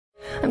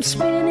I'm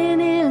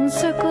spinning in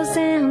circles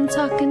and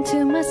talking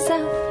to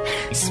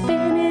myself.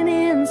 Spinning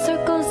in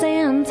circles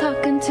and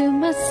talking to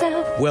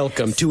myself.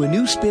 Welcome to a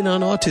new spin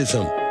on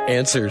autism.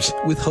 Answers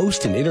with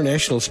host and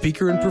international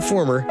speaker and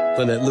performer,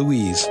 Lynette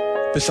Louise.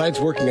 Besides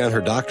working on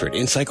her doctorate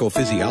in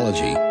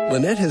psychophysiology,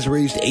 Lynette has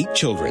raised 8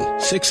 children,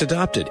 6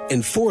 adopted,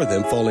 and 4 of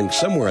them falling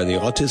somewhere on the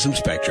autism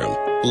spectrum.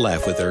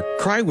 Laugh with her,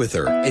 cry with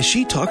her, as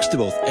she talks to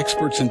both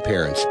experts and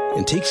parents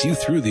and takes you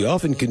through the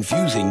often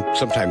confusing,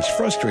 sometimes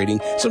frustrating,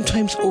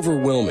 sometimes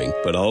overwhelming,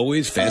 but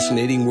always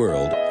fascinating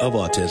world of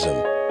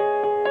autism.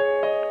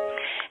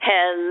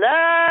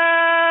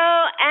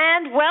 Hello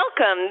and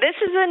welcome. This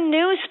is a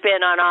new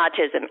spin on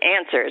Autism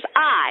Answers.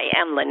 I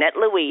am Lynette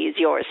Louise,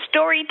 your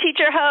story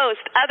teacher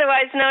host,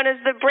 otherwise known as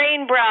the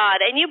Brain Broad,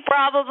 and you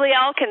probably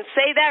all can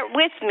say that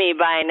with me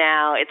by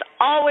now. It's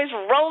always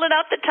rolling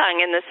out the tongue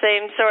in the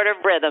same sort of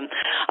rhythm.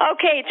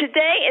 Okay,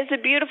 today is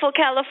a beautiful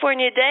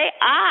California day.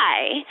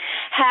 I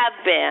have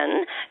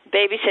been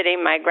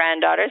babysitting my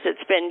granddaughters.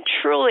 It's been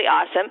truly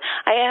awesome.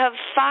 I have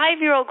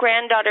 5-year-old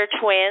granddaughter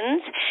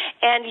twins,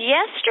 and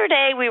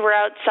yesterday we were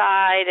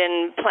outside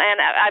and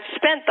planned. I've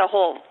spent the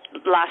whole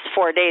last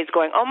 4 days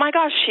going, oh my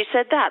gosh, she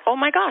said that. Oh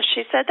my gosh,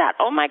 she said that.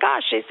 Oh my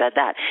gosh, she said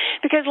that.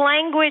 Because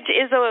language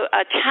is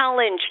a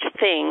challenged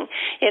thing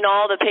in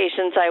all the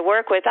patients I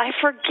work with. I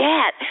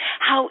forget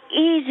how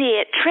easy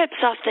it trips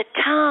off the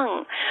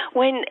tongue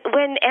when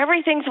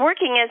everything's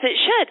working as it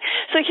should.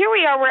 So here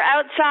we are, we're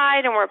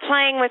outside and we're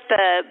playing with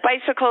the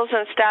bicycles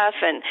and stuff,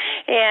 and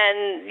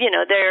you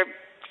know, they're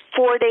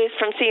 4 days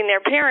from seeing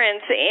their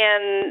parents,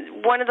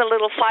 and one of the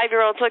little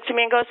 5-year-olds looks at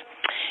me and goes,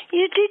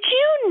 did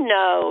you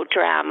know,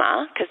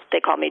 Drama, because they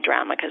call me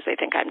Drama because they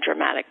think I'm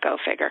dramatic, go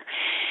figure.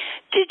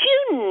 Did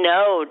you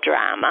know,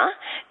 Drama,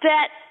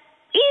 that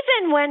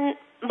even when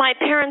my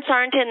parents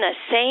aren't in the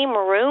same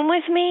room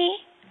with me,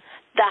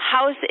 the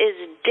house is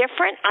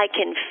different? I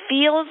can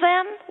feel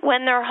them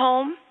when they're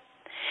home.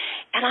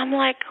 And I'm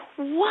like,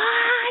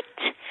 what?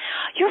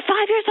 You're 5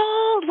 years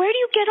old. Where do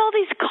you get all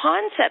these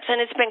concepts?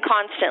 And it's been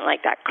constant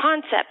like that,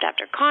 concept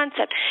after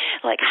concept,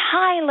 like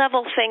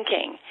high-level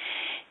thinking.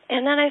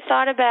 And then I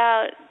thought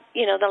about,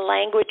 you know, the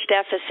language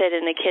deficit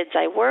in the kids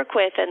I work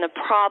with and the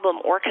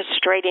problem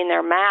orchestrating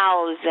their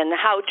mouths and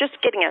how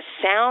just getting a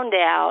sound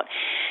out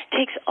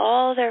takes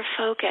all their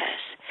focus.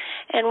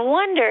 And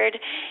wondered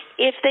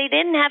if they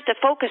didn't have to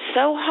focus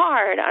so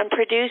hard on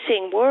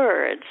producing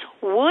words,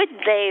 would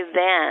they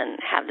then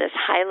have this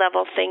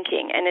high-level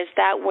thinking? And is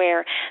that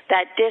where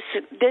that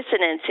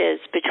dissonance is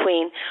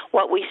between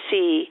what we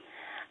see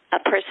a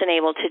person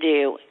able to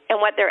do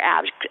and what they're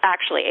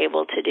actually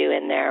able to do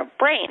in their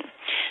brain?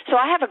 So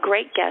I have a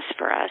great guest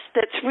for us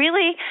that's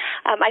really,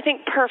 I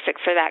think,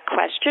 perfect for that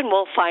question.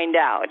 We'll find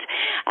out.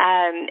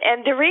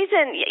 And the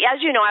reason,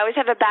 as you know, I always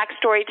have a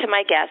backstory to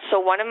my guests. So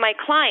one of my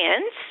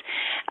clients,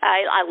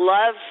 I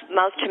love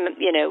mouth to,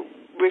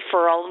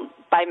 referral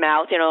by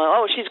mouth,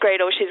 oh, she's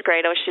great, oh, she's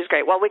great, oh, she's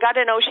great. Well, we got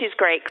an oh, she's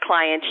great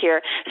client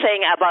here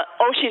saying about,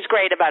 oh, she's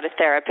great about a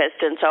therapist.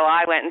 And so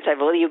I went and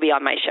said, will you be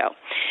on my show?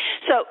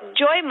 So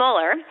Joy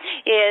Muller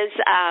is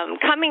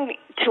coming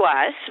to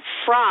us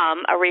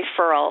from a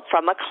referral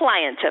from a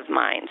client of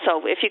mine.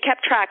 So if you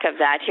kept track of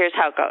that, here's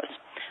how it goes.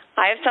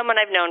 I have someone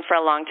I've known for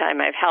a long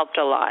time. I've helped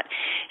a lot.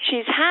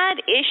 She's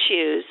had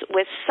issues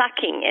with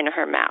sucking in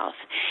her mouth.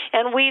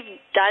 And we've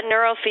done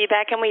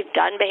neurofeedback and we've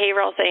done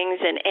behavioral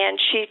things, and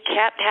she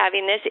kept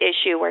having this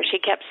issue where she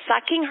kept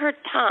sucking her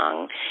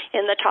tongue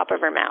in the top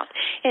of her mouth.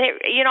 And,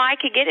 I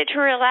could get it to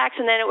relax,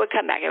 and then it would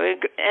come back.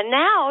 And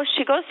now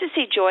she goes to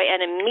see Joy, and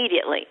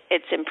immediately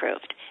it's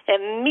improved.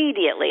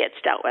 Immediately it's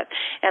dealt with.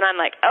 And I'm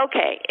like,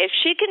 okay, if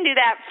she can do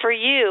that for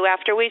you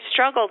after we've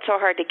struggled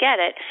so hard to get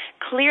it,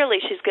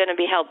 clearly she's going to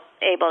be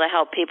able to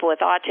help people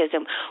with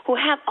autism who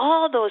have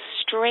all those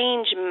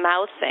strange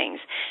mouth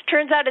things.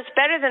 Turns out it's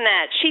better than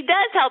that. She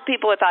does help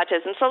people with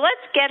autism. So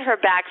let's get her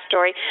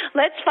backstory.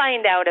 Let's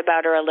find out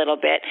about her a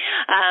little bit.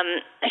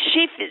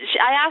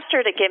 I asked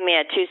her to give me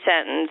a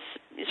 2-sentence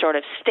sort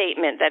of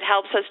statement that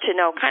helps us to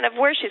know kind of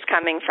where she's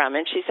coming from.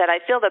 And she said,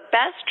 I feel the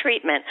best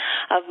treatment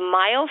of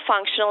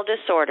myofunctional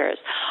disorders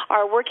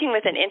are working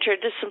with an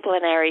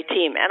interdisciplinary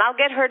team. And I'll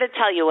get her to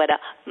tell you what a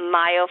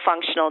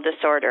myofunctional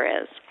disorder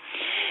is.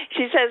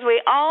 She says,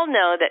 we all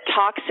know that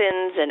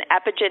toxins and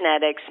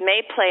epigenetics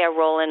may play a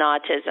role in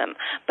autism,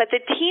 but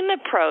the team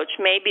approach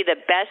may be the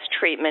best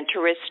treatment to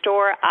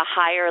restore a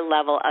higher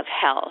level of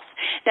health.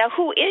 Now,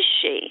 who is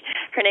she?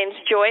 Her name's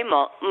Joy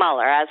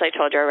Muller, as I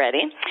told you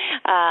already.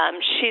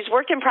 She's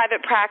worked in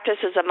private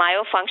practice as a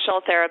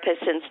myofunctional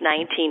therapist since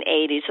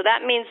 1980, so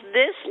that means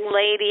this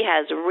lady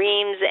has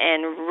reams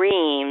and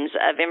reams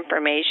of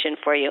information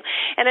for you.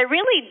 And I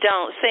really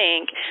don't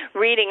think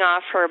reading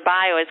off her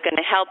bio is going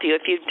to help you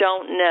if you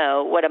don't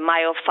know what a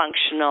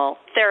myofunctional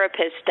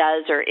therapist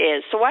does or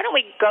is. So why don't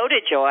we go to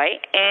Joy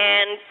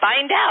and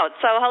find out?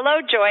 So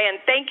hello, Joy, and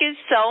thank you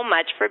so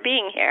much for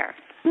being here.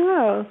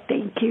 Oh,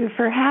 thank you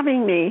for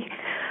having me.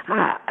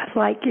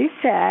 Like you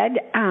said,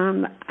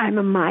 I'm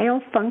a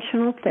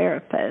myofunctional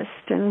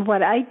therapist, and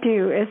what I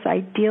do is I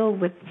deal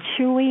with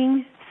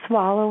chewing,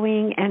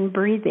 swallowing and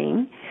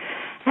breathing,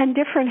 and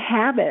different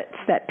habits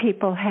that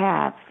people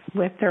have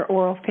with their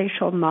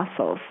orofacial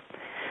muscles.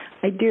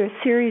 I do a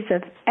series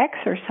of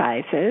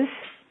exercises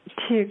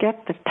to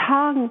get the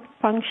tongue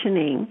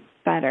functioning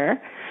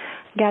better,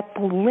 get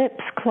the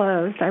lips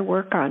closed. I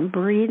work on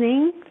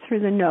breathing through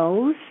the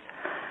nose,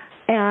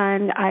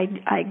 and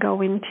I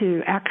go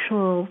into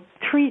actual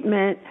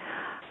treatment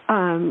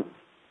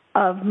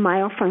of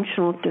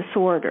myofunctional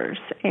disorders.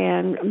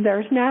 And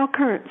there's now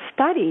current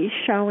studies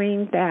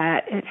showing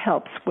that it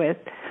helps with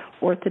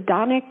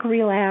orthodontic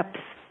relapse,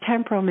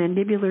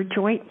 temporomandibular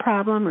joint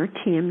problem, or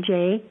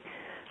TMJ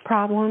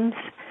problems,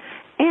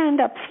 and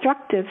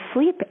obstructive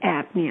sleep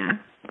apnea,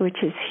 which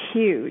is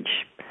huge,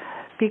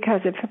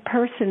 because if a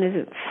person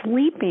isn't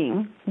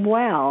sleeping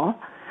well,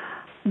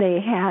 they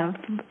have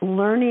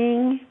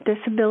learning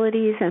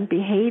disabilities and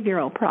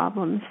behavioral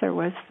problems. There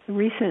was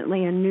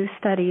recently a new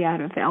study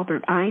out of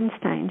Albert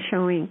Einstein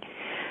showing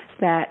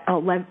that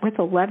with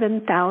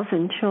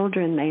 11,000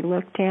 children they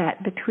looked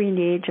at between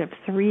the age of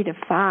 3 to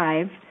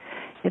 5,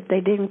 if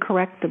they didn't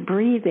correct the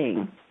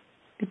breathing,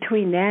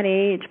 between that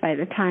age, by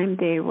the time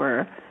they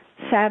were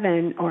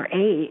 7 or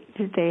 8,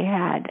 they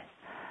had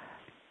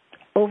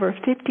over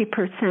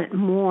 50%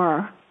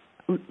 more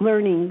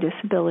learning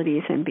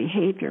disabilities and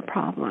behavior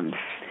problems.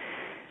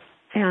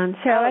 And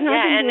so, I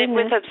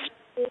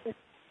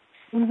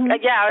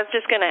was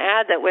just going to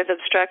add that with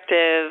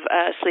obstructive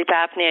sleep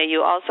apnea,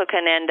 you also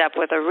can end up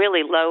with a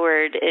really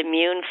lowered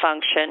immune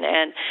function,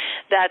 and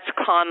that's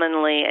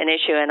commonly an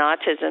issue in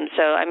autism.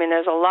 So, I mean,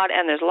 there's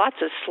lots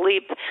of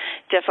sleep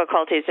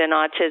difficulties in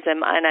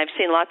autism, and I've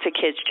seen lots of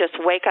kids just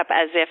wake up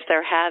as if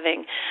they're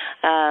having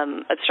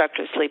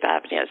obstructive sleep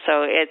apnea.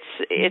 So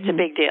it's a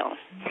big deal.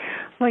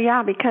 Well,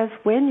 yeah, because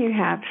when you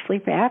have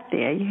sleep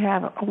apnea, you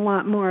have a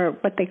lot more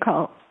what they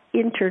call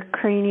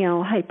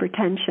intracranial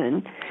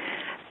hypertension,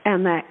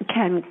 and that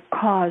can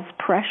cause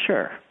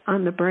pressure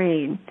on the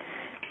brain.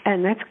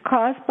 And that's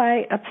caused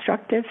by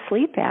obstructive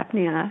sleep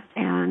apnea.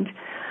 And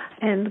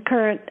the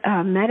current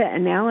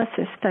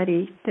meta-analysis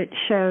study that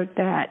showed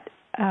that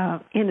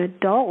in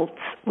adults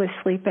with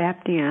sleep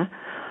apnea,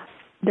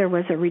 there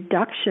was a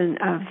reduction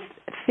of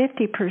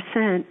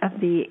 50% of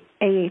the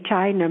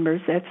AHI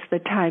numbers. That's the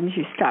times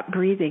you stop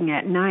breathing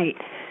at night.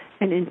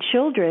 And in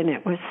children,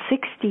 it was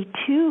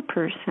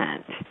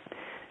 62%.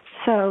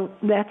 So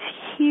that's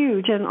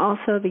huge. And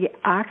also the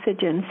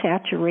oxygen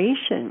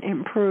saturation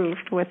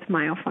improved with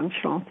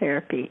myofunctional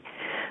therapy.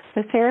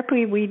 The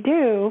therapy we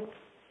do,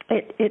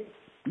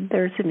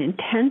 there's an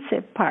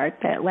intensive part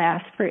that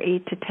lasts for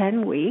 8 to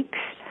 10 weeks.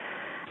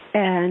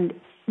 And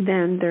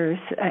then there's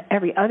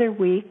every other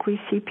week we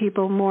see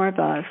people more of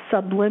a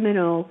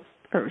subliminal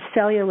or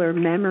cellular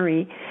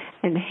memory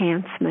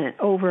enhancement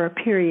over a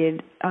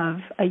period of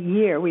a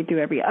year. We do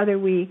every other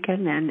week,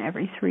 and then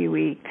every 3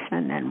 weeks,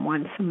 and then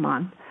once a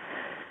month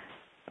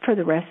for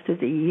the rest of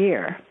the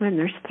year. And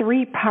there's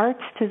 3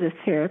 parts to the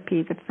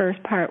therapy. The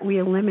first part, we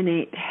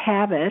eliminate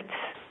habits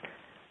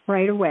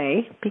right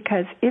away,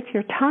 because if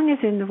your tongue is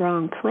in the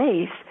wrong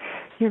place,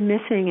 you're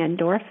missing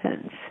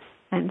endorphins.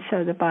 And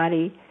so the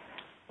body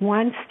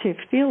wants to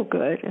feel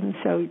good, and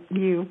so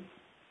you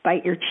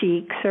bite your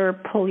cheeks or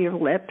pull your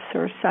lips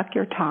or suck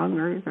your tongue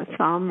or your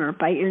thumb or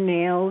bite your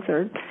nails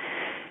or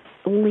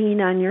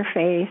lean on your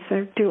face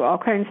or do all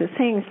kinds of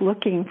things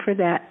looking for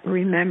that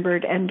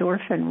remembered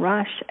endorphin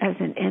rush as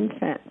an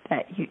infant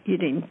that you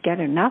didn't get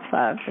enough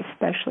of,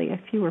 especially if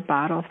you were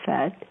bottle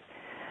fed,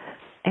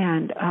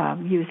 and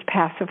use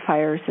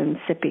pacifiers and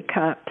sippy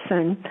cups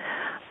and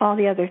all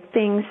the other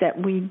things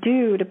that we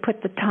do to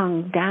put the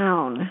tongue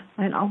down.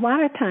 And a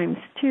lot of times,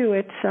 too,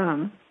 it's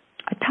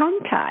a tongue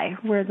tie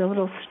where the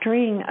little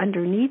string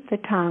underneath the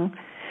tongue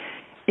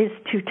is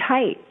too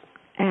tight.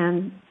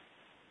 And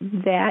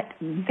that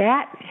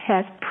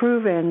has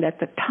proven that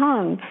the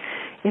tongue,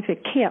 if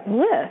it can't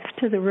lift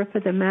to the roof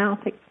of the mouth,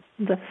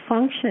 the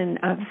function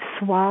of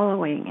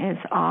swallowing is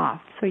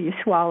off. So you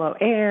swallow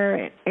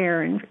air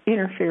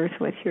interferes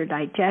with your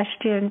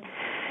digestion.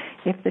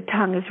 If the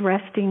tongue is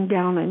resting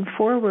down and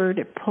forward,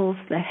 it pulls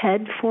the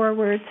head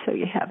forward, so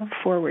you have a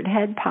forward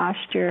head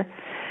posture,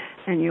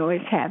 and you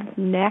always have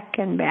neck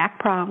and back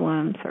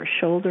problems or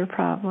shoulder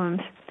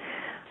problems.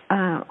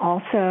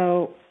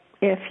 Also,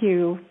 if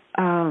your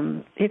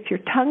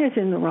tongue is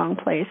in the wrong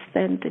place,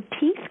 then the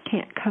teeth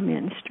can't come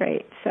in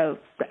straight. So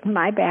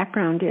my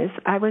background is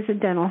I was a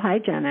dental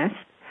hygienist.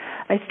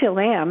 I still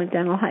am a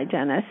dental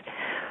hygienist,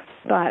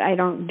 but I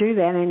don't do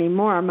that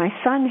anymore. My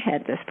son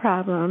had this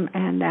problem,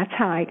 and that's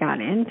how I got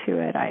into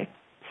it. I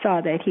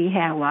saw that he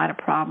had a lot of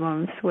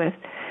problems with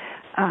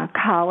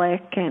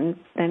colic, and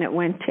then it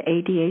went to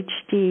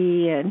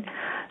ADHD, and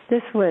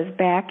this was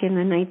back in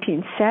the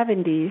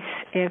 1970s.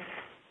 If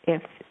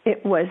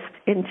it was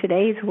in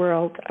today's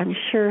world, I'm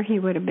sure he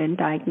would have been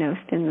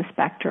diagnosed in the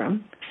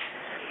spectrum,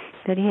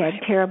 that he had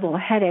terrible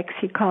headaches.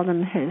 He called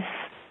them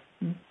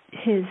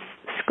his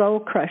skull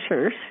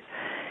crushers.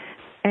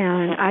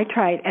 And I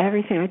tried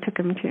everything. I took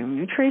him to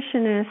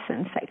nutritionists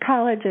and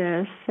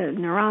psychologists and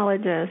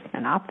neurologists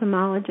and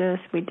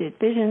ophthalmologists. We did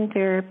vision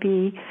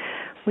therapy.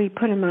 we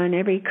put him on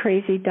every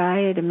crazy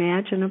diet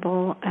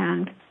imaginable,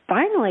 and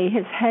finally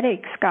his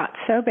headaches got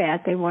so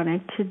bad they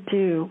wanted to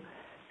do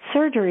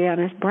surgery on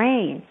his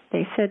brain.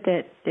 They said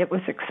that it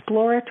was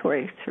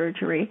exploratory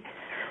surgery,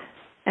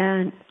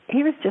 and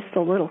he was just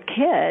a little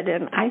kid,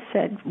 and I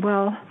said,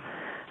 well,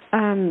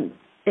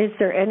 is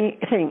there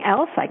anything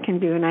else I can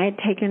do? And I had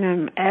taken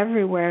him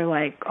everywhere,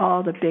 like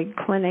all the big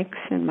clinics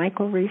and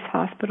Michael Reese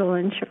Hospital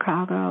in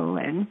Chicago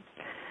and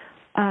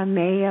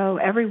Mayo,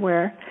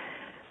 everywhere.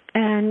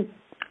 And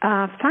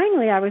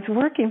finally I was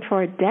working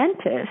for a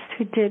dentist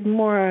who did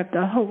more of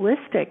the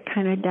holistic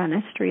kind of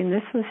dentistry, and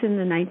this was in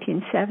the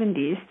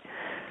 1970s.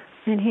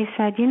 And he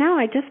said,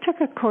 I just took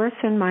a course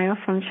in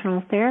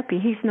myofunctional therapy.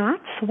 He's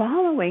not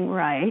swallowing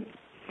right.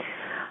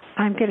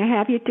 I'm going to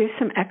have you do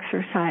some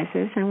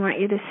exercises. I want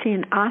you to see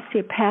an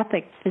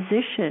osteopathic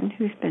physician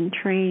who's been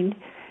trained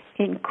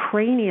in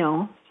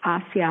cranial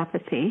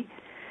osteopathy.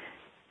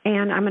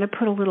 And I'm going to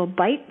put a little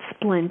bite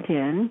splint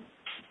in.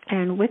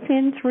 And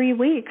within 3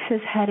 weeks,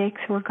 his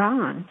headaches were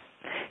gone.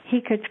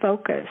 He could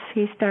focus.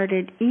 He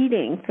started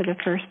eating for the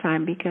first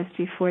time because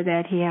before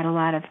that he had a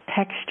lot of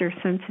texture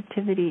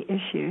sensitivity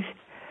issues.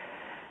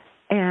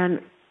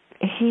 And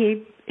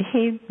he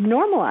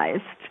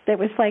normalized. It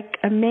was like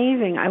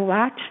amazing. I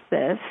watched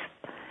this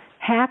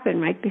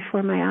happen right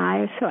before my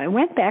eyes. So I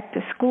went back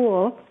to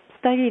school,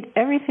 studied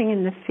everything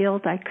in the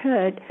field I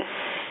could,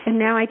 and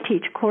now I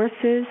teach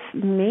courses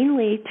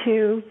mainly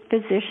to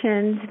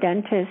physicians,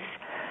 dentists,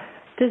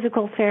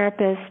 physical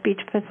therapists, speech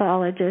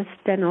pathologists,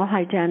 dental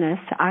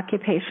hygienists,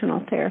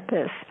 occupational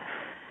therapists.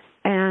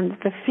 And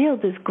the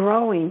field is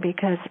growing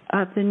because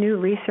of the new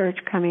research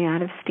coming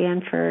out of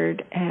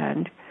Stanford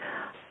and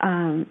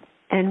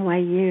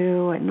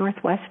NYU and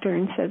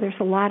Northwestern. So there's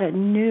a lot of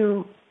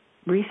new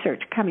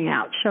research coming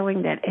out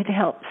showing that it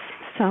helps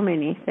so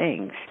many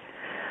things.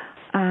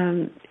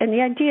 And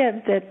the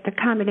idea that the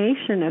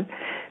combination of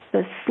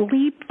the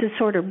sleep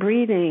disorder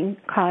breathing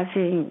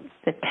causing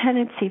the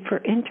tendency for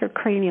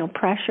intracranial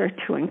pressure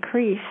to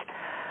increase,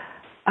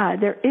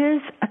 there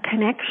is a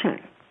connection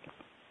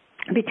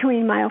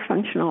between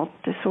myofunctional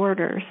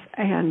disorders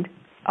and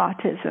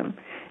autism.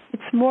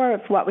 It's more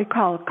of what we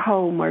call a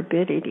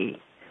comorbidity.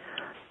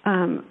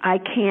 I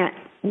can't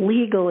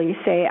legally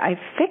say I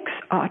fix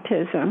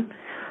autism,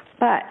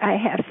 but I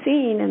have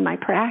seen in my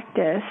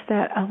practice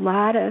that a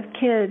lot of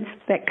kids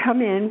that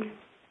come in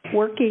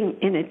working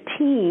in a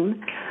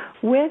team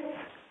with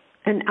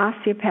an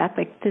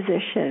osteopathic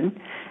physician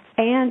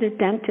and a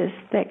dentist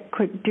that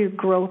could do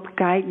growth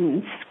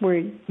guidance where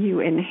you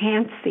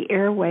enhance the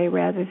airway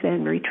rather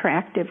than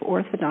retractive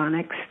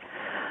orthodontics,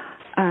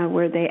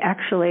 where they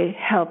actually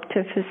help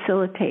to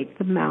facilitate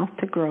the mouth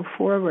to grow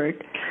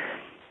forward.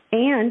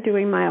 And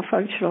doing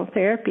myofunctional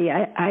therapy,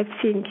 I've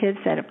seen kids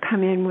that have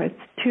come in with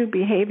 2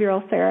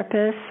 behavioral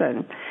therapists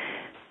and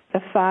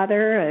the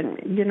father and,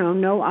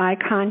 no eye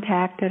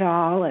contact at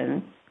all.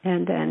 And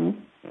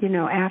then,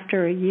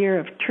 after a year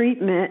of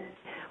treatment,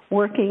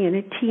 working in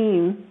a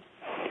team,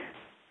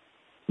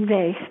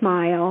 they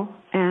smile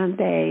and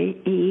they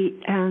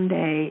eat and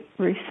they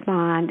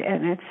respond,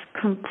 and it's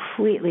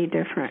completely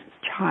different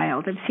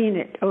child. I've seen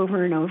it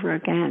over and over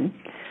again.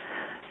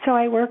 So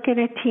I work in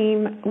a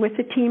team with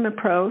a team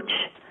approach,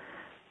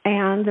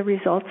 and the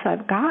results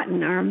I've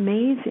gotten are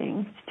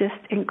amazing. It's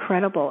just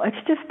incredible.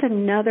 It's just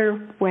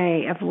another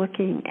way of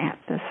looking at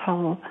this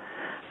whole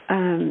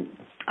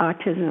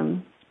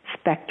autism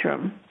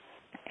spectrum.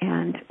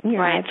 And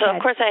right. So,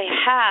 of course, I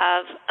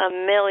have a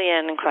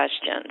million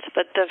questions,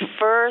 but the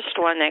first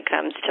one that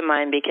comes to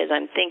mind, because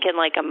I'm thinking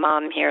like a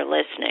mom here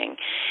listening,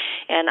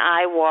 and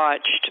I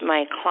watched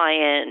my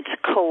client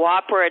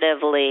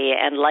cooperatively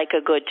and like a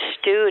good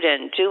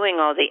student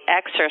doing all the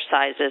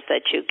exercises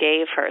that you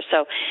gave her.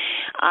 So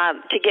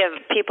to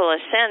give people a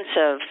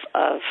sense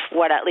of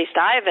what at least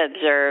I've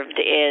observed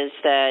is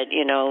that,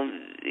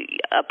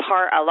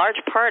 a large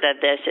part of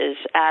this is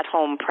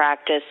at-home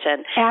practice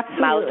and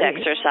mouth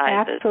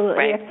exercises. Absolutely.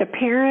 Right? If the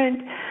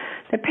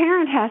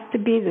parent has to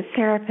be the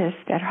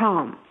therapist at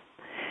home.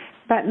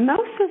 But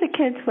most of the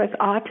kids with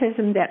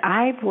autism that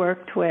I've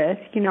worked with,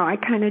 I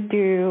kind of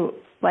do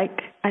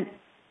like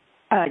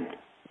a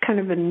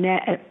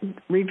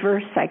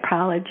reverse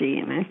psychology,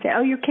 and I say,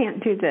 oh, you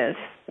can't do this,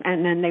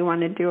 and then they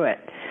want to do it.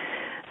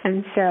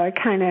 And so I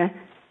kind of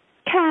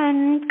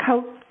can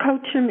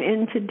coach them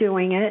into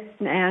doing it,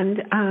 and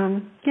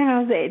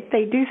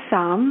they do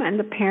some, and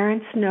the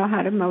parents know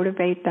how to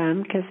motivate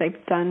them because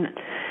they've done.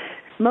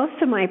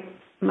 Most of my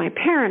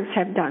parents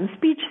have done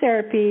speech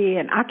therapy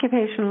and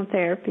occupational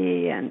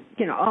therapy, and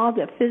all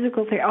the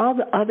physical therapy, all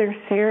the other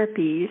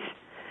therapies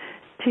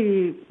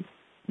to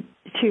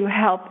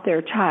help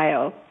their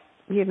child.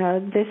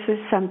 This is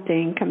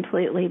something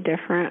completely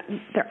different.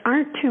 There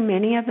aren't too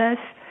many of us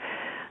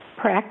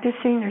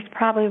practicing. There's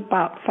probably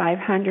about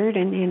 500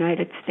 in the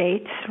United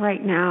States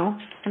right now,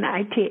 and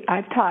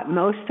I've taught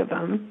most of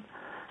them.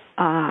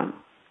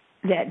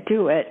 that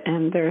do it,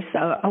 and there's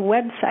a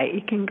website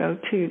you can go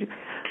to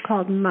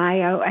called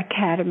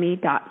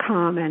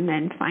myoacademy.com, and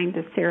then find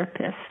a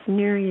therapist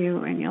near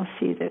you, and you'll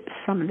see that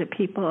some of the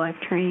people I've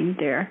trained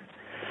there.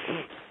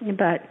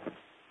 But,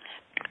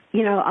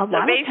 you know, a lot of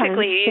times...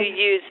 Basically,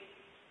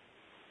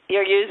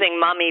 you're using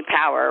mommy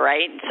power,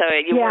 right? So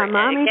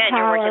mommy power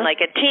you're working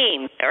like a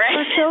team, right?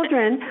 For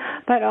children,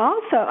 but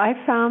also I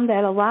found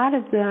that a lot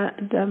of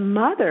the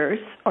mothers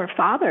or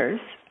fathers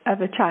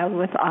of a child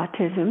with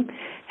autism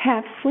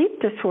have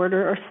sleep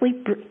disorder or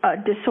sleep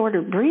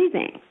disordered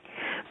breathing.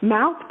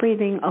 Mouth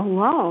breathing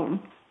alone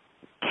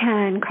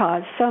can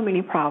cause so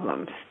many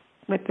problems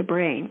with the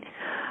brain.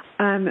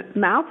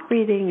 Mouth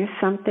breathing is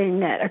something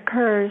that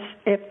occurs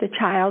if the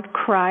child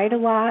cried a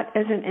lot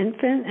as an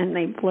infant and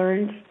they've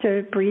learned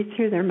to breathe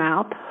through their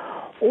mouth,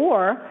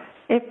 or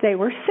if they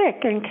were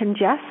sick and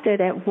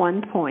congested at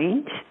one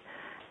point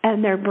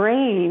and their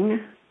brain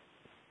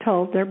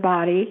told their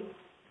body,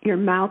 your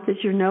mouth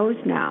is your nose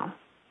now,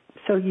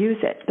 so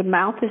use it. The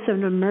mouth is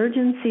an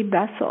emergency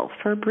vessel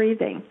for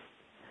breathing.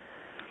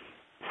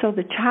 So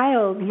the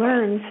child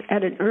learns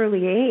at an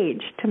early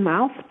age to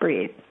mouth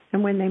breathe.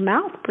 And when they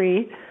mouth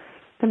breathe,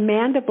 the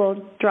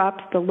mandible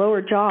drops, the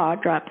lower jaw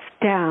drops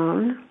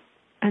down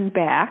and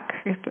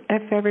back.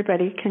 If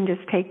everybody can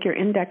just take your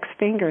index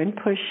finger and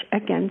push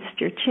against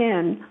your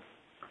chin,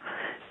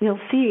 you'll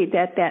see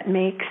that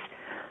makes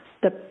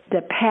the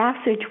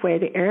passageway,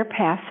 the air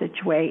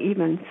passageway,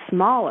 even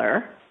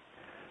smaller.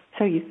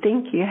 So you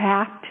think you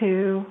have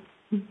to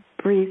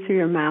breathe through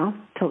your mouth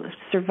to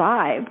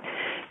survive.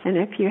 And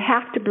if you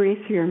have to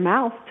breathe through your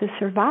mouth to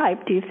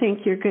survive, do you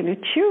think you're going to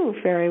chew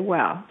very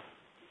well?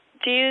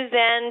 Do you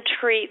then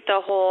treat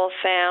the whole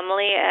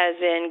family, as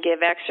in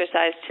give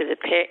exercise to the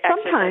parents?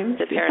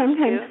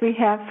 Sometimes we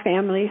have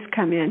families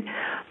come in.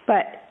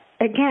 But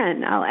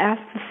again, I'll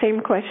ask the same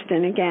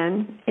question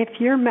again. If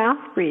you're mouth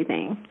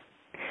breathing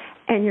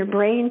and your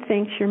brain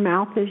thinks your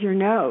mouth is your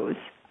nose,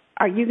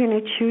 are you going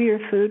to chew your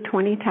food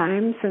 20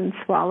 times and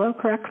swallow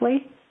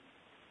correctly?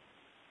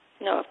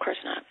 No, of course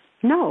not.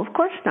 No, of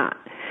course not.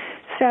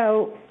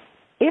 So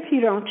if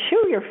you don't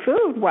chew your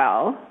food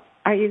well,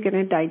 are you going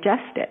to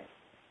digest it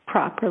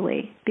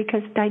properly?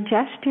 Because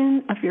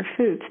digestion of your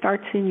food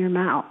starts in your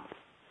mouth.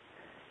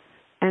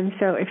 And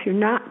so if you're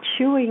not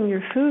chewing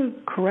your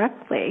food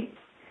correctly,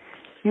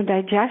 your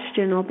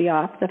digestion will be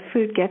off. The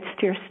food gets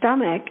to your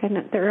stomach, and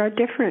there are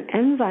different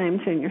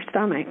enzymes in your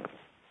stomach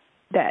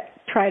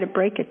that try to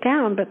break it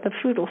down, but the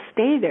food will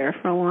stay there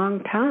for a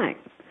long time.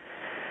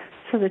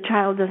 So the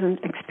child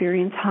doesn't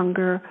experience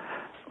hunger,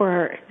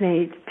 or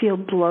they feel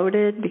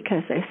bloated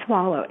because they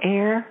swallow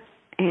air,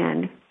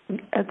 and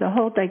the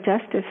whole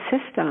digestive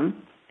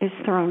system is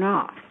thrown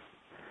off.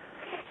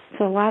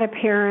 So a lot of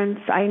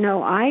parents, I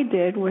know I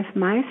did with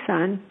my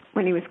son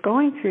when he was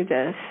going through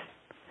this,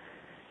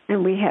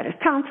 and we had his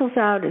tonsils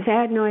out, his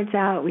adenoids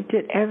out, we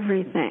did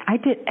everything. I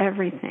did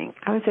everything.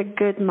 I was a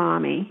good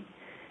mommy,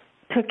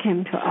 took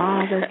him to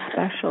all the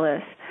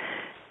specialists,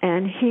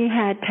 and he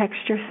had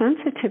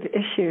texture-sensitive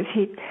issues.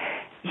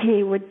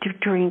 He would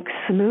drink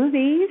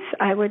smoothies.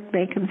 I would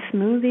make him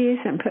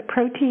smoothies and put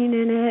protein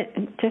in it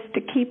and just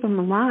to keep him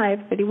alive,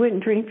 but he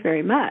wouldn't drink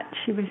very much.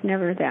 He was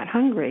never that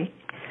hungry.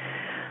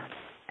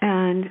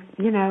 And,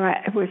 you know,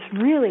 it was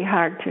really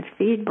hard to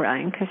feed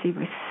Brian because he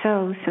was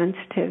so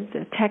sensitive.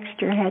 The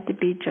texture had to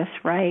be just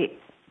right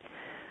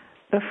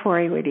before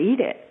he would eat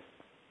it.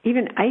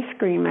 Even ice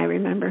cream, I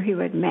remember he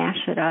would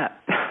mash it up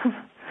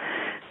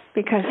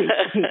because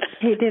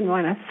he didn't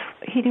want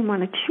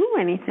to chew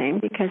anything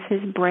because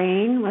his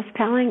brain was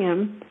telling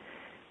him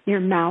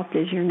your mouth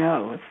is your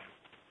nose.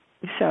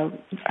 So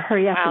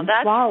hurry up and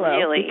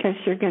swallow because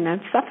you're going to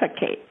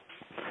suffocate.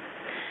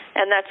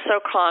 And that's so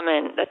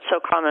common. That's so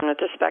common with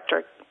the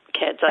Spectre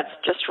kids. That's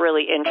just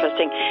really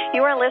interesting.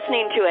 You are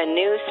listening to A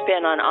New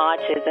Spin on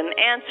Autism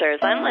Answers.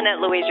 I'm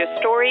Lynette Louise, your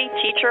story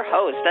teacher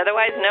host,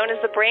 otherwise known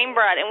as the Brain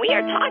Broad, and we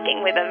are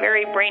talking with a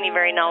very brainy,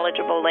 very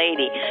knowledgeable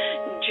lady.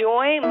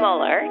 Joy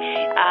Muller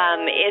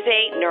is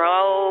a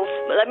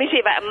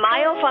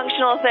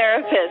myofunctional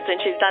therapist, and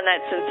she's done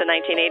that since the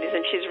 1980s,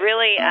 and she's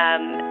really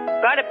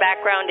got a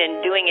background in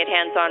doing it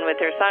hands-on with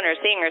her son, or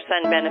seeing her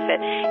son benefit,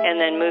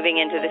 and then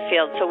moving into the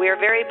field. So we are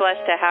very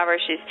blessed to have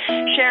her. She's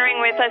sharing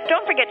with us.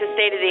 Don't forget to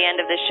stay to the end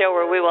of the show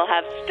where we will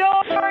have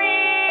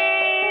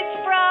stories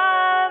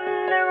from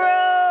the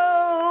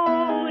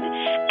road.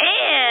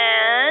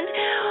 And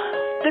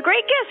the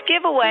Great Guest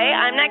Giveaway,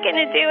 I'm not going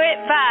to do it,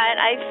 but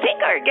I think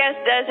our guest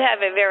does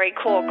have a very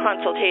cool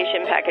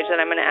consultation package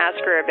that I'm going to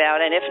ask her about,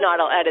 and if not,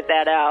 I'll edit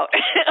that out.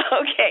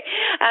 Okay,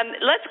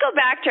 let's go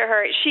back to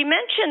her. She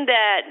mentioned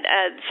that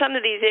some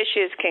of these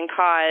issues can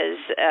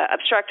cause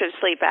obstructive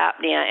sleep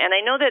apnea, and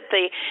I know that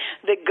the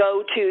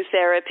go-to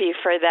therapy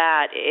for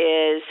that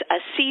is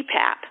a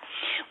CPAP.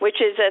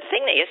 which is a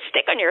thing that you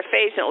stick on your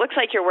face, and it looks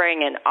like you're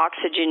wearing an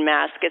oxygen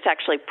mask. It's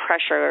actually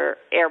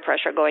air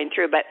pressure going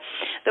through. But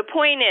the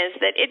point is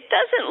that it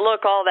doesn't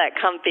look all that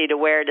comfy to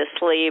wear to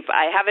sleep.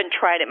 I haven't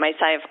tried it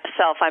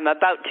myself. I'm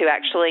about to,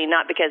 actually,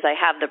 not because I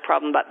have the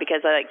problem, but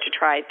because I like to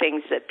try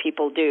things that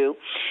people do.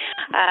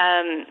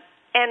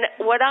 And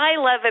what I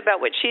love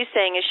about what she's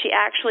saying is she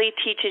actually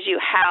teaches you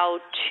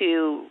how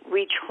to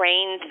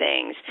retrain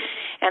things.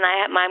 And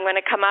I'm going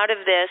to come out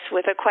of this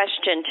with a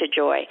question to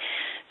Joy.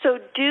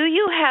 So do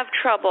you have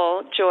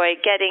trouble, Joy,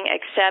 getting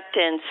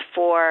acceptance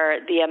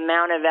for the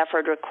amount of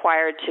effort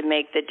required to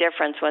make the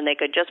difference when they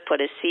could just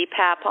put a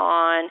CPAP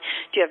on?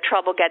 Do you have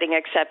trouble getting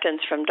acceptance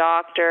from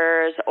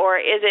doctors?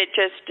 Or is it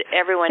just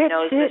everyone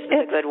knows this is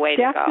a good way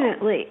to go?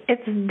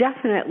 It's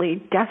definitely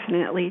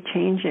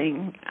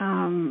changing.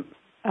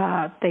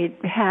 They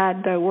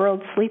had the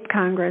World Sleep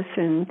Congress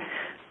in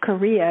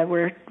Korea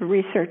where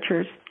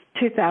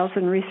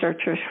 2,000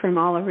 researchers from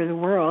all over the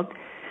world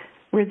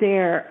were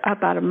there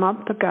about a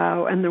month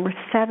ago, and there were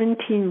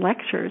 17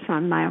 lectures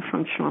on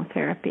myofunctional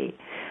therapy.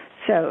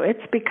 So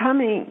it's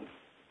becoming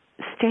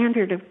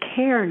standard of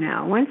care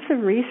now. Once the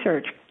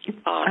research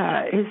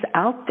is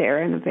out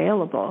there and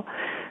available,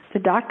 the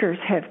doctors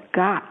have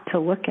got to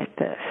look at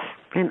this.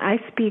 And I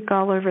speak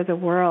all over the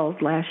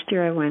world. Last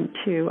year I went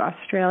to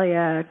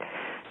Australia,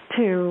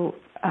 to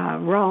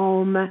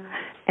Rome,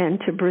 and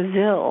to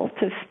Brazil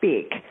to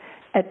speak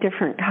at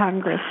different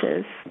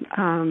congresses.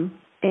 And,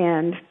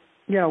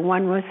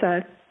 one was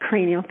a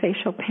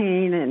craniofacial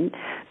pain, and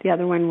the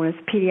other one was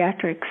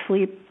pediatric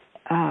sleep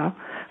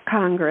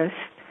congress.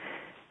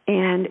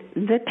 And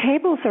the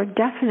tables are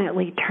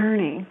definitely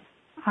turning.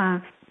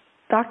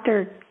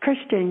 Dr.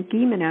 Christian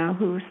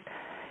Guilleminault,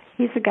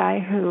 he's the guy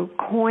who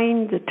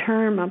coined the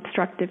term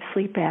obstructive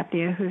sleep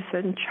apnea, who's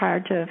in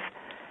charge of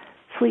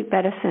sleep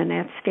medicine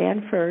at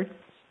Stanford,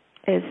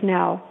 is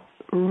now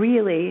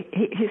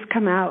he's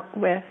come out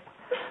with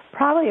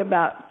probably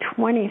about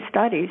 20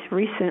 studies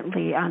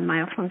recently on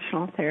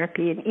myofunctional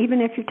therapy. And even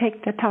if you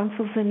take the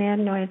tonsils and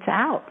adenoids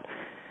out,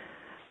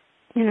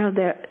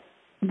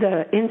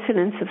 the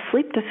incidence of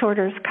sleep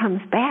disorders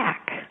comes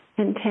back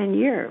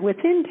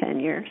within 10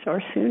 years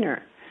or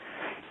sooner,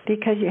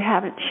 because you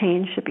haven't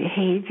changed the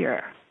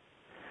behavior.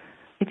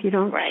 If you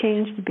don't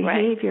change the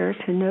behavior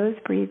to nose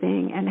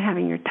breathing and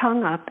having your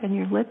tongue up and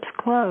your lips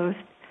closed,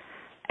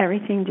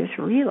 everything just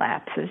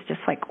relapses,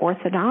 just like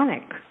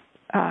orthodontic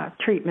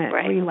treatment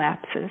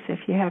relapses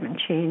if you haven't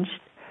changed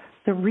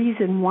the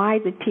reason why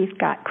the teeth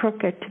got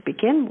crooked to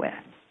begin with.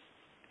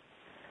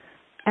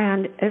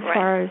 And as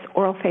far as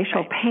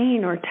orofacial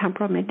pain or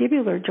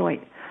temporomandibular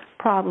joint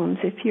problems,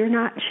 if you're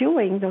not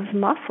chewing, those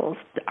muscles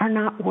are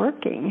not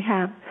working. You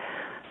have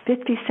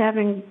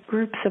 57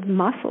 groups of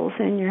muscles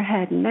in your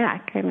head and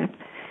neck, and if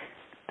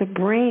the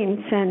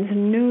brain sends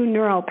new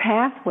neural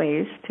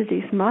pathways to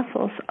these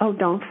muscles,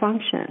 don't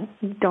function,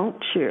 don't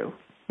chew,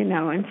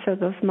 and so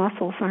those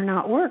muscles are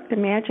not worked.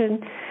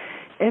 Imagine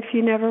if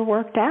you never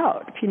worked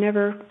out, if you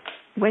never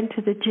went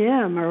to the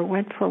gym or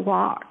went for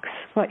walks,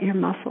 what your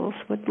muscles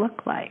would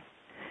look like.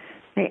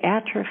 They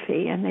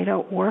atrophy and they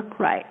don't work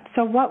right.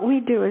 So what we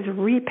do is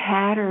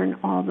repattern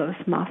all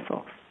those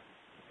muscles.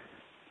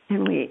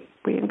 And we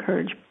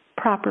encourage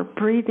proper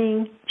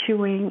breathing,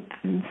 chewing,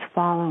 and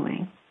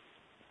swallowing.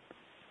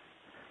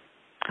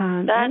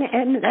 And that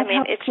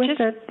helps with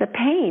the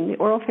pain, the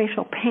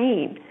orofacial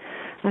pain.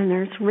 And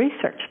there's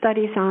research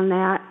studies on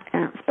that,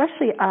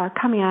 especially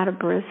coming out of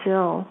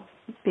Brazil,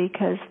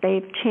 because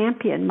they've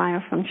championed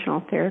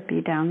myofunctional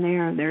therapy down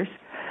there. There's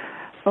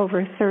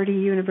over 30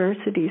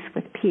 universities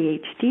with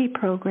PhD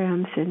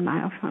programs in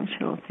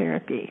myofunctional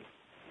therapy.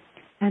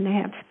 And they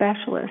have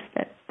specialists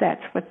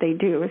that's what they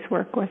do, is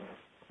work with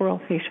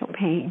orofacial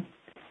pain.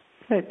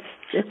 So it's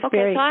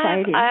very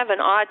exciting. I have an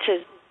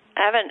autism.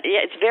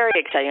 It's very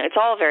exciting. It's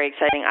all very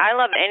exciting. I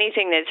love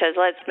anything that says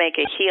let's make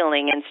a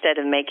healing instead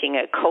of making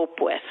a cope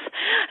with.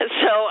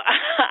 So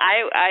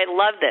I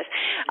love this.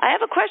 I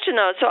have a question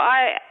though. So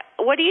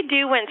what do you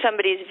do when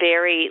somebody's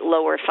very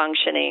lower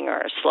functioning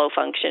or slow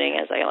functioning,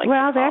 as I like to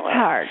call it? Well, that's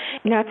hard.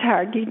 That's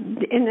hard.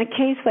 In a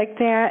case like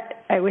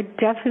that, I would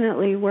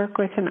definitely work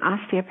with an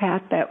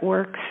osteopath that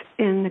works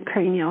in the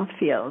cranial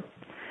field.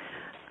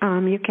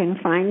 You can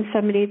find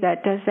somebody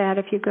that does that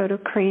if you go to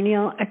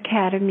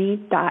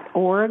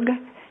cranialacademy.org,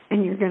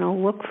 and you're going to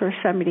look for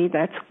somebody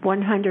that's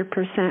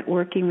 100%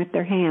 working with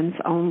their hands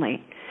only.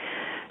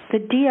 The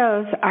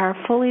DOs are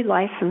fully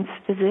licensed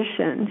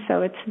physicians,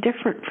 so it's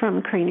different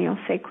from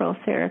craniosacral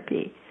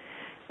therapy.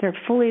 They're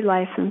fully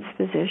licensed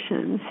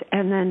physicians,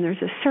 and then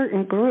there's a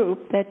certain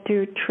group that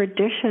do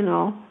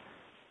traditional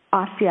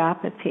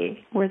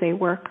osteopathy, where they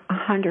work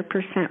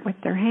 100% with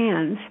their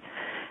hands,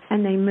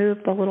 and they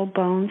move the little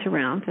bones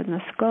around in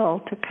the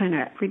skull to kind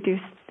of reduce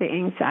the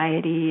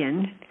anxiety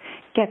and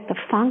get the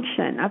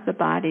function of the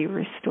body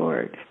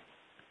restored.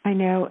 I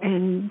know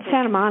in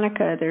Santa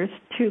Monica there's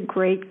two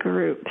great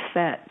groups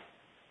that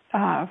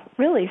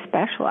really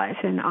specialize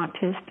in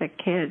autistic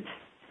kids.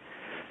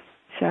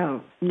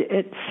 So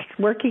it's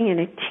working in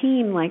a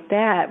team like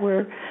that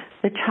where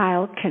the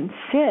child can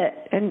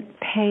sit and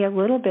pay a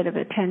little bit of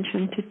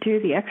attention to do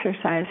the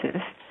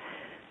exercises,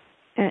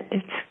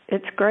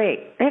 it's great.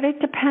 And it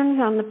depends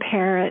on the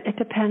parent. It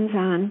depends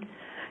on,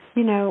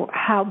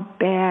 how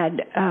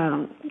bad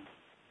on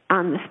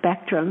the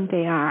spectrum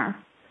they are.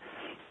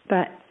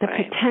 But the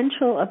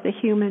potential of the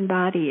human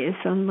body is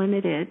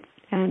unlimited,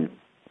 and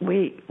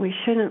we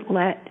shouldn't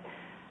let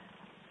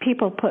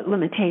people put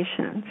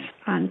limitations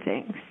on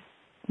things.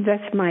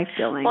 That's my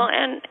feeling. Well,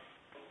 and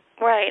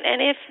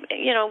if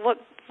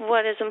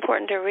what is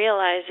important to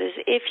realize is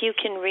if you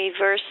can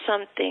reverse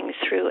something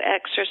through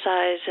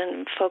exercise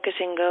and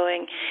focusing,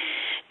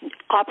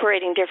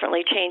 operating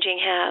differently, changing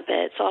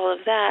habits, all of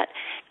that,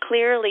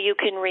 clearly you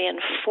can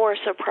reinforce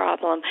a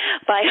problem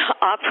by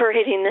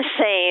operating the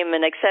same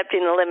and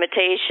accepting the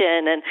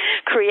limitation and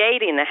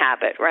creating the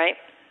habit, right?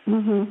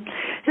 Mm-hmm.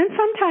 And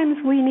sometimes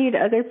we need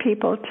other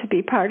people to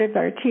be part of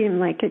our team,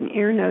 like an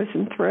ear, nose,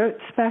 and throat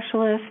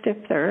specialist if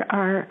there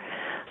are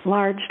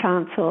large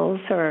tonsils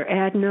or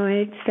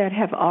adenoids that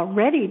have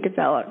already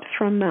developed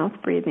from mouth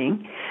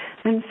breathing.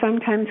 And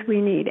sometimes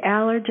we need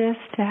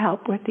allergists to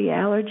help with the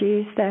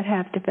allergies that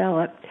have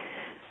developed.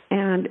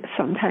 And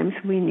sometimes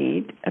we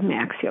need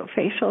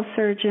maxillofacial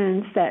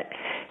surgeons that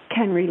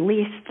can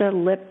release the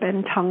lip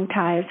and tongue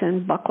ties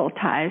and buccal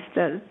ties,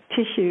 the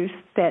tissues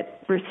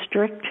that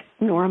restrict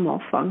normal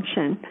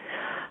function.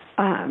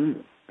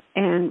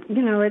 And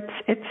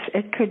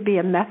it could be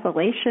a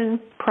methylation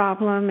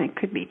problem. It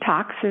could be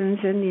toxins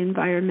in the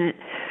environment.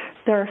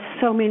 There are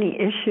so many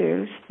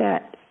issues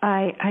that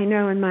I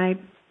know in my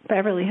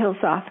Beverly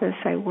Hills office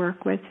I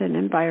work with an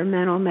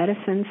environmental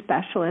medicine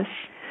specialist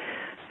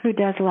who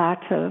does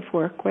lots of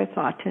work with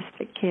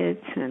autistic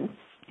kids and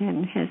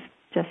has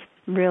just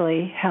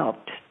really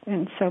helped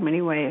in so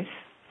many ways.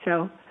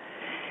 So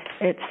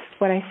it's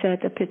what I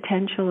said, the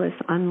potential is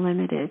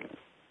unlimited.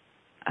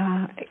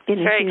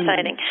 Very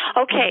exciting.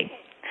 Okay,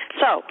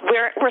 so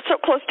we're so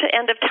close to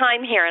end of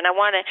time here, and I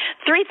want to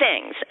three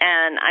things,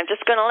 and I'm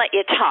just going to let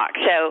you talk.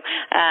 So,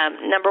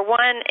 number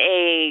one,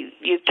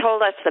 you've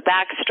told us the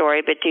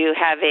backstory, but do you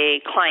have a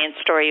client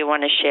story you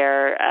want to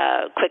share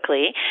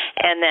quickly?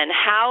 And then,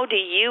 how do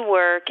you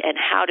work, and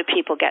how do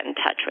people get in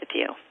touch with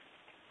you?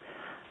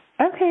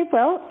 Okay,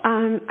 well,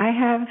 I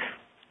have.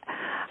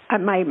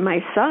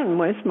 My son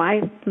was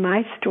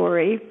my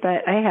story,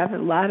 but I have a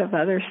lot of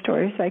other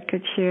stories I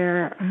could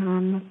share.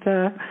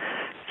 The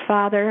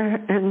father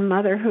and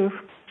mother who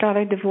got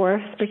a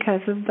divorce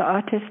because of the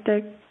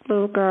autistic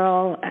little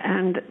girl,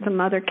 and the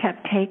mother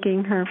kept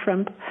taking her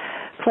from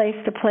place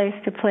to place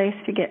to place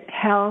to get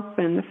help,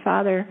 and the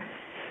father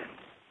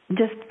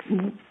just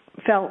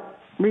felt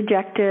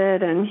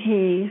rejected, and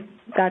he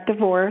got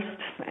divorced.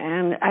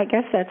 And I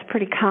guess that's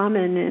pretty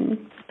common in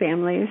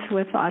families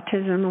with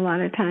autism a lot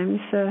of times.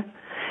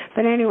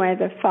 But anyway,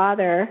 the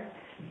father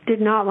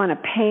did not want to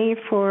pay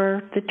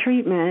for the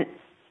treatment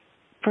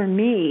for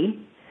me,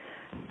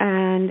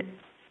 and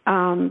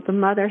the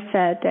mother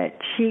said that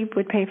she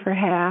would pay for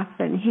half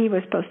and he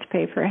was supposed to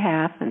pay for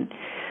half, and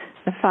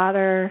the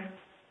father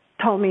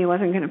told me he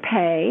wasn't going to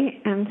pay,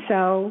 and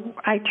so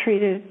I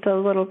treated the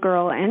little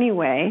girl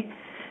anyway.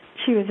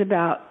 She was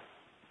about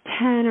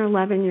 10 or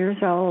 11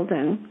 years old,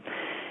 and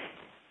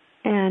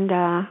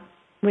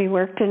we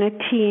worked in a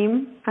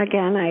team.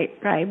 Again,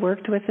 I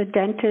worked with a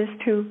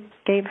dentist who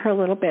gave her a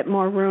little bit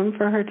more room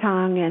for her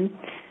tongue and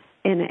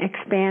in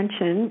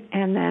expansion,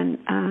 and then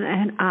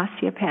an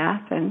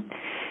osteopath. And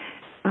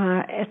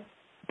at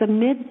the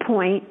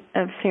midpoint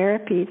of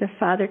therapy, the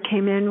father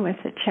came in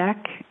with a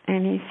check,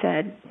 and he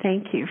said,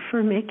 "Thank you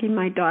for making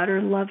my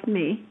daughter love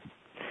me,"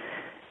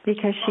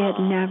 because she had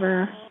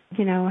never,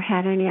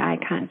 had any eye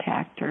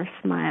contact or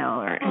smile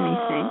or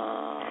anything.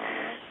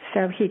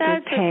 So he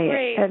did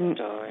pay it. And,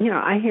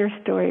 I hear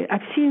stories.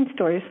 I've seen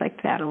stories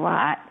like that a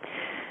lot.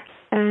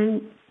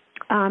 And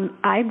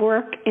I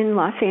work in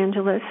Los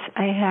Angeles.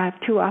 I have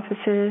two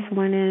offices,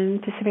 one in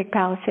Pacific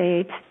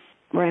Palisades,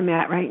 where I'm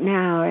at right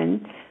now,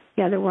 and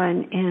the other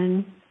one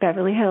in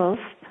Beverly Hills.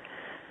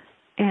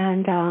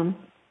 And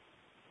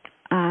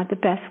the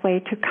best way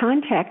to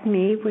contact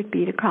me would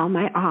be to call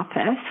my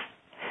office,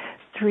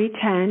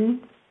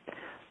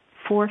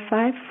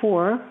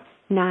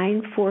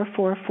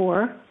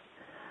 310-454-9444,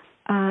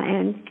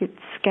 and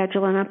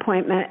schedule an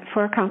appointment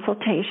for a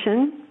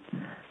consultation.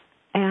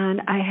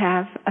 And I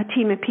have a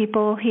team of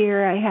people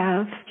here. I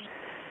have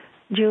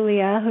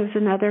Julia, who's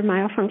another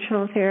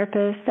myofunctional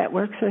therapist that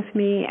works with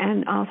me,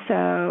 and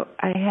also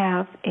I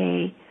have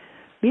a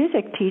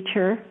music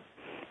teacher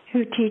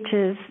who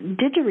teaches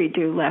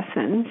didgeridoo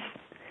lessons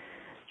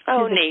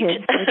to the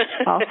kids,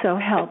 which also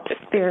helps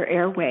their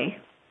airway.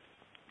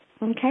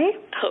 Okay?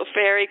 Oh,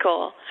 very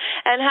cool.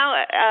 And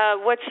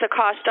what's the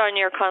cost on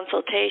your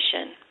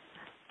consultation?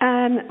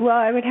 Well,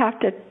 I would have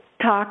to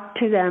talk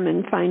to them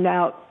and find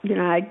out.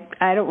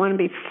 I don't want to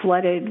be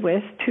flooded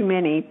with too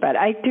many, but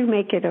I do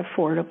make it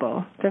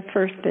affordable, the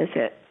first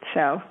visit.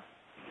 So.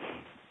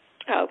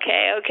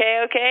 Okay.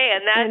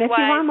 And if you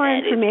want more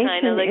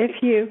information,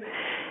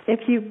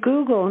 if you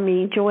Google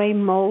me, Joy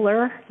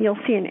Moeller, you'll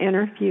see an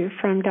interview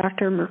from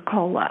Dr.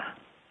 Mercola.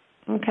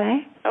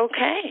 Okay?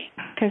 Okay.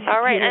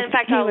 All right. And in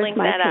fact, I'll link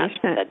that up.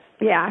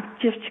 Yeah,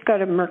 just go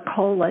to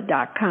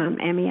Mercola.com,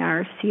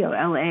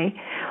 MERCOLA,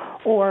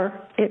 or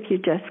if you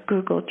just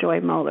Google Joy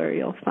Moeller,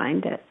 you'll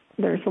find it.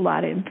 There's a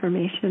lot of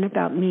information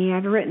about me.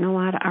 I've written a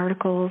lot of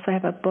articles. I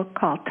have a book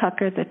called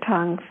Tucker the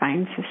Tongue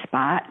Finds a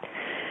Spot,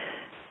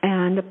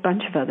 and a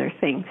bunch of other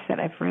things that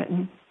I've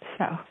written.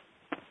 So.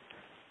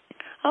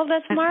 Oh,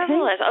 that's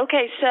marvelous.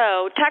 Okay,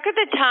 so Tucker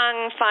the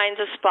Tongue Finds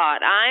a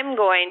Spot. I'm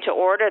going to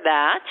order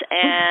that,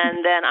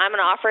 and then I'm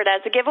going to offer it as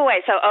a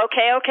giveaway. So,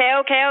 okay.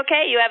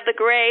 You have the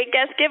great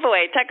guest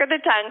giveaway. Tucker the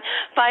Tongue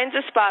Finds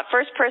a Spot.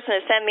 First person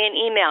to send me an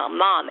email,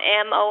 mom,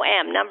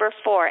 M-O-M, 4,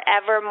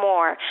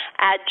 evermore,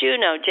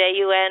 @juno,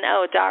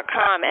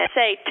 JUNO.com, and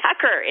say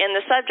Tucker in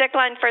the subject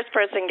line. First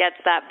person gets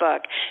that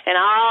book, and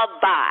I'll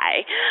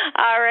buy.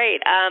 All right,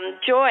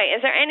 Joy,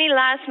 is there any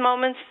last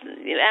moments,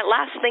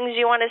 last things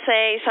you want to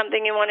say,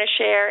 something you want to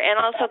share? And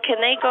also, can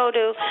they go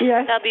to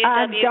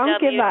www. Don't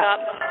give up.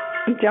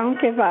 Don't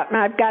give up.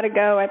 I've got to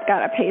go. I've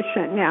got a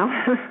patient now.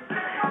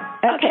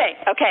 Okay.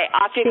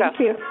 Off you go. Thank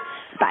you.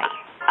 Bye.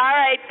 All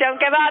right,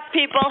 don't give up,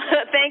 people.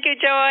 Thank you,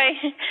 Joy.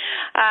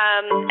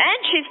 And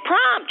she's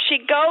prompt. She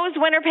goes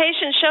when her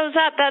patient shows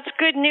up. That's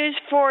good news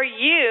for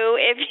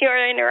you if you're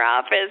in her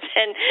office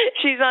and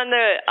she's on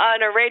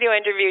a radio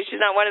interview.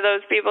 She's not one of those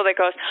people that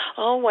goes,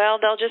 oh,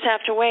 well, they'll just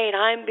have to wait.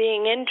 I'm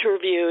being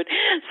interviewed.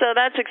 So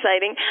that's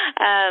exciting.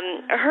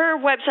 Her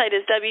website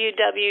is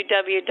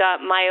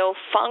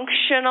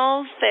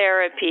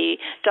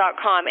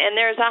www.myofunctionaltherapy.com, and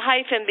there's a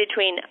hyphen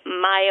between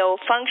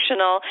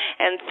myofunctional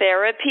and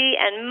therapy,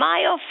 and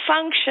myofunctional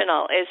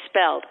is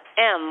spelled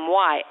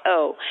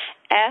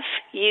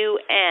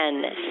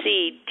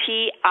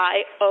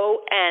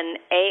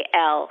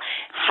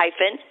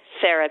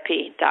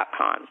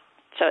MYOFUNCTIONAL-therapy.com.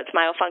 So it's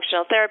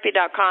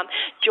myofunctionaltherapy.com,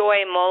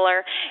 Joy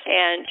Moeller,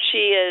 and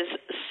she is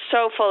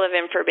so full of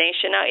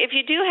information. Now, if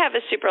you do have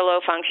a super low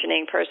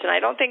functioning person, I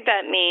don't think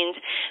that means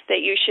that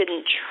you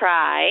shouldn't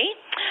try,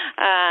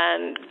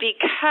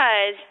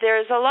 because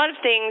there's a lot of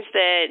things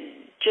that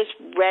just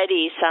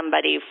ready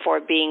somebody for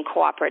being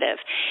cooperative.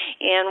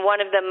 And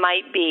one of them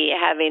might be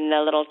having the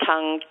little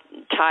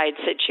tongue-tied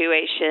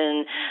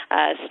situation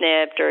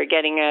snipped, or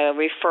getting a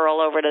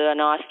referral over to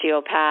an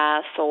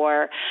osteopath,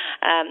 or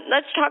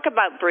let's talk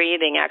about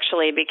breathing,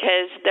 actually,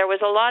 because there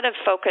was a lot of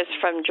focus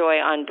from Joy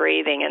on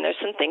breathing, and there's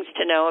some things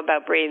to know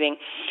about breathing.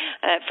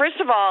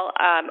 First of all,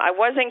 I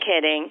wasn't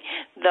kidding.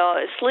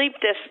 The sleep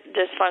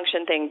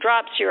dysfunction thing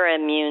drops your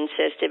immune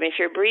system.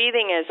 If your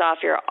breathing is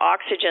off, your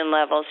oxygen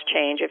levels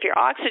change. If your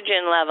oxygen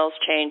levels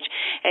change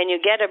and you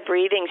get a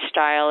breathing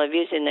style of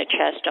using the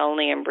chest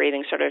only and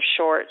breathing sort of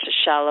short,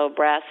 shallow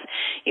breaths,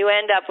 you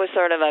end up with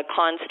sort of a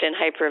constant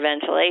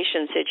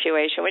hyperventilation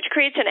situation, which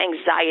creates an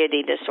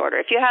anxiety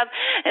disorder. If you have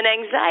an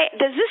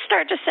anxiety, does this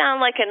start to sound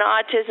like an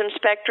autism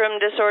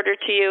spectrum disorder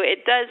to you?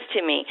 It does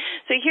to me.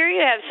 So here you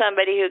have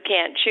somebody who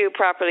can't chew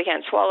properly,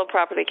 can't swallow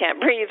properly,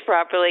 can't breathe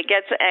properly,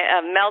 gets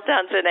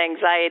meltdowns and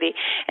anxiety.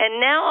 And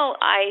now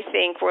I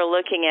think we're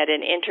looking at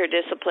an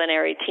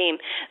interdisciplinary team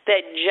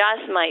that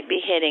just might be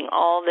hitting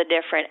all the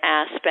different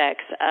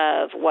aspects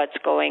of what's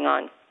going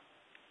on.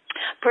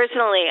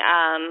 Personally,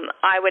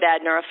 I would add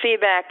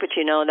neurofeedback, but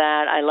you know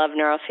that. I love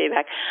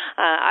neurofeedback.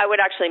 I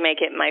would actually make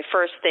it my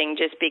first thing,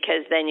 just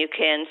because then you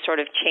can sort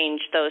of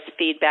change those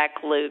feedback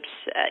loops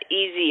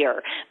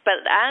easier.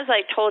 But as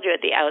I told you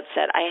at the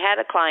outset, I had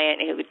a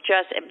client who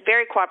just a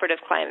very cooperative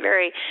client,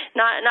 very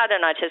not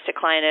an autistic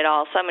client at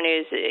all, someone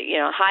who's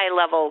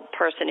high-level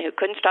person who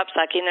couldn't stop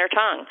sucking their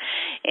tongue.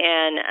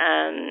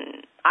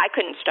 And I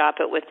couldn't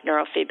stop it with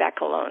neurofeedback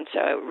alone, so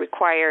it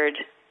required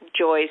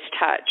Joy's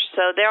touch.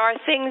 So there are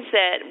things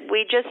that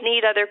we just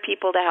need other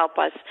people to help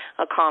us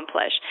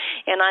accomplish.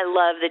 And I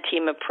love the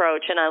team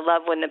approach, and I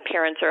love when the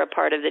parents are a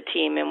part of the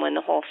team and when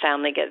the whole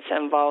family gets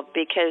involved,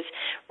 because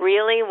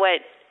really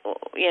what's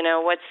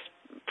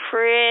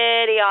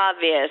pretty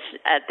obvious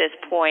at this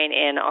point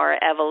in our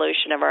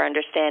evolution of our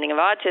understanding of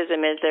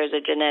autism is there's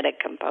a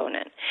genetic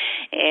component.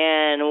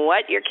 And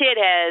what your kid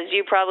has,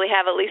 you probably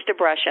have at least a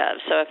brush of.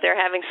 So if they're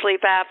having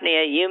sleep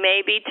apnea, you may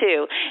be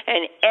too,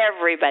 and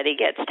everybody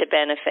gets to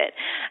benefit.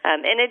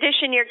 In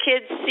addition, your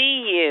kids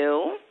see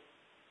you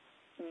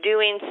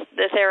doing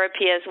the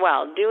therapy as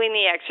well, doing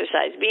the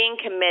exercise, being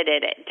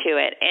committed to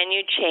it, and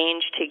you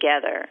change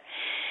together.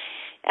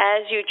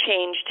 As you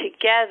change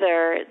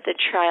together, the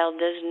child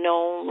does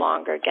no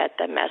longer get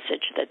the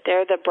message that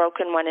they're the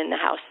broken one in the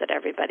house that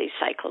everybody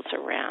cycles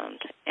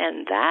around.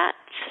 And that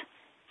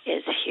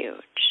is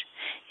huge.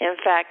 In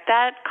fact,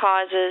 that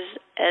causes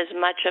as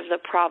much of the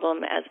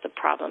problem as the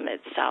problem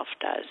itself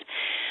does.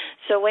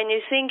 So when you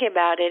think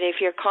about it,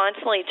 if you're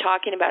constantly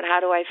talking about how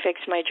do I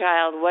fix my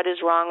child, what is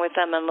wrong with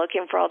them, and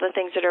looking for all the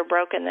things that are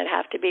broken that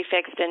have to be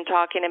fixed and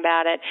talking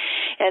about it,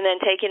 and then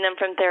taking them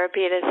from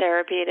therapy to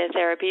therapy to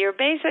therapy, you're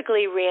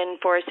basically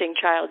reinforcing,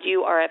 child,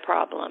 you are a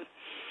problem.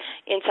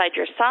 inside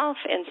yourself,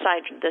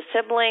 inside the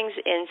siblings,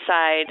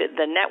 inside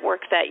the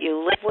network that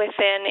you live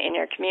within, in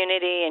your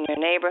community, in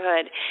your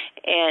neighborhood,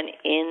 and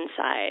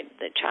inside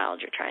the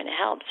child you're trying to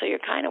help. So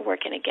you're kind of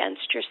working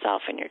against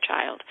yourself and your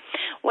child.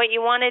 What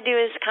you want to do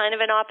is kind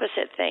of an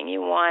opposite thing.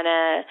 You want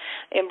to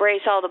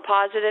embrace all the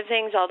positive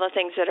things, all the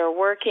things that are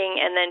working,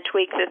 and then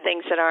tweak the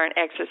things that aren't,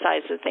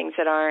 exercise the things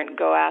that aren't,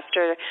 go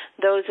after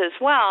those as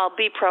well.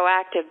 Be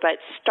proactive, but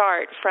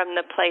start from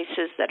the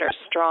places that are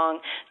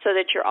strong so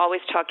that you're always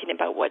talking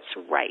about what's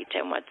right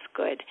and what's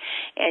good.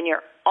 And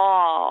you're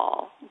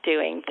all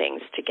doing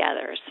things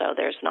together. So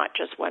there's not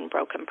just one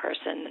broken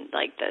person,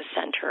 like the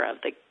center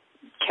of the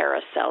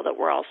carousel that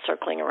we're all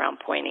circling around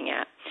pointing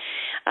at.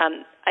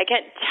 I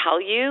can't tell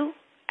you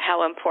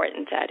how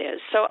important that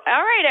is. So,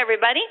 all right,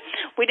 everybody,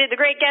 we did the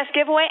Great Guest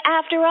Giveaway.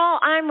 After all,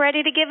 I'm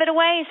ready to give it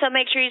away, so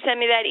make sure you send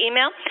me that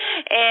email.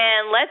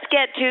 And let's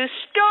get to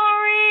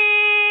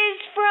Stories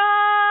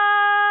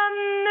from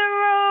the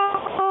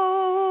Road.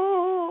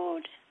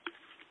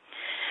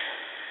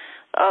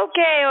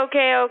 Okay.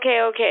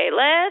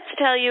 Let's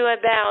tell you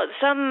about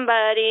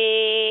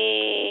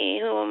somebody.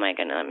 Who am I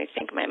going to, let me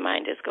think, my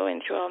mind is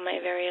going through all my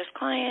various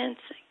clients.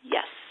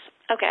 Yes.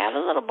 Okay, I have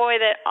a little boy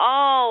that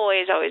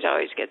always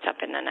gets up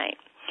in the night.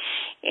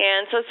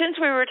 And so since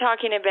we were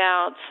talking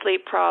about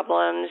sleep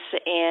problems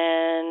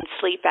and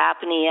sleep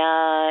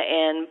apnea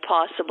and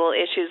possible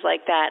issues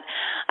like that,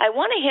 I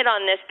want to hit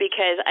on this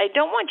because I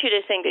don't want you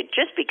to think that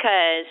just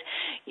because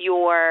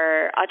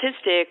your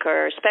autistic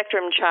or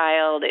spectrum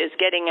child is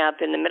getting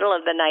up in the middle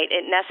of the night,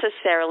 it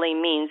necessarily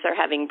means they're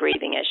having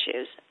breathing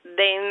issues.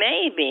 They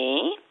may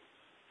be,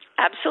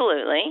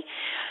 absolutely,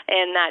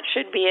 and that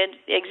should be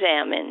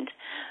examined.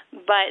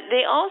 But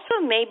they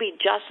also may be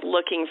just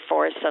looking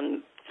for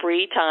some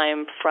free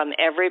time from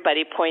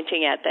everybody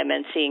pointing at them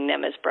and seeing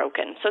them as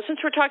broken. So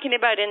since we're talking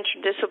about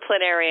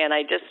interdisciplinary, and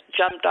I just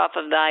jumped off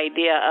of the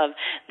idea of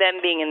them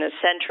being in the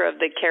center of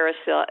the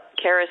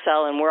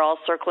carousel and we're all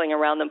circling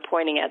around them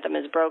pointing at them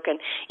as broken,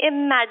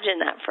 imagine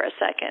that for a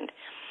second.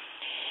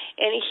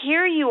 And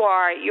here you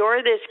are,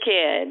 you're this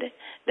kid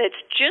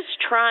that's just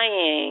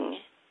trying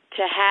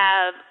to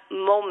have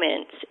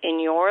moments in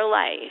your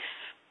life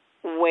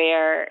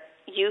where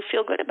you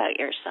feel good about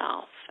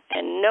yourself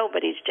and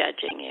nobody's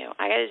judging you.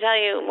 I got to tell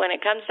you, when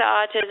it comes to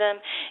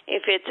autism,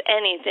 if it's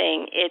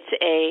anything, it's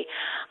a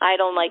I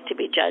don't like to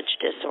be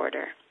judged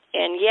disorder.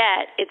 And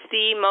yet, it's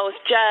the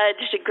most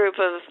judged group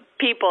of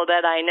people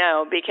that I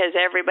know because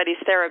everybody's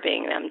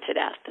therapying them to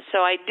death.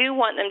 So I do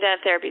want them to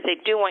have therapy. They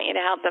do want you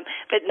to help them,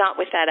 but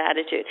not with that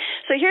attitude.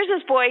 So here's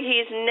this boy.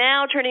 He's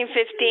now turning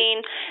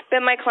 15,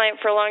 been my client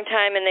for a long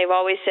time, and they've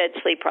always said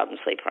sleep problems.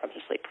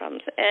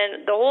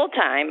 And the whole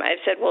time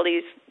I've said, well,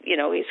 he's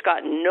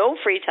got no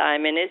free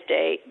time in his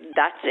day.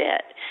 That's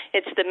it.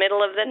 It's the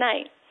middle of the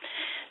night.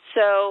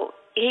 So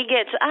he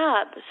gets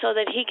up so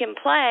that he can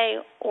play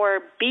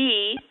or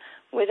be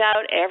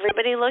without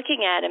everybody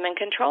looking at him and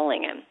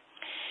controlling him.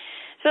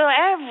 So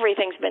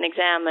everything's been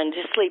examined,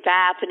 sleep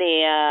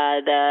apnea,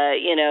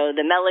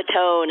 the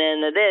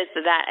melatonin, the this,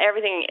 the that,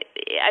 everything.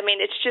 I mean,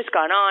 it's just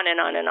gone on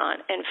and on and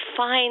on. And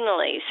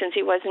finally, since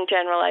he wasn't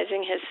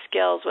generalizing his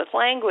skills with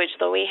language,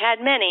 though we had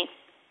many,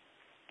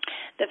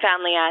 the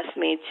family asked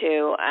me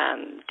to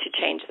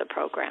change the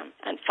program.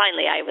 And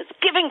finally, I was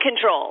given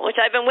control, which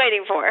I've been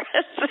waiting for.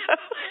 So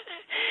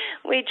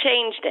we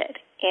changed it.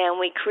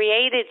 And we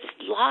created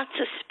lots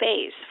of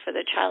space for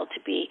the child to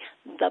be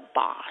the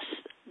boss,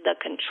 the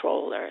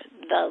controller,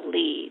 the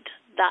lead,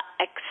 the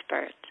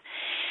expert,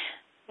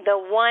 the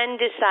one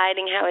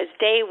deciding how his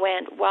day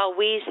went while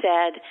we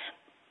said,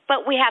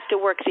 but we have to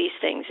work these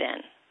things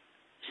in.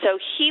 So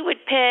he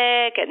would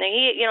pick, and then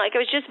it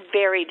was just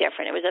very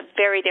different. It was a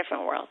very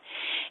different world.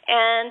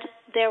 And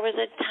there was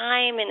a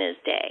time in his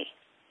day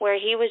where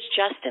he was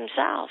just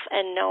himself,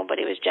 and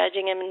nobody was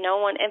judging him.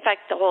 In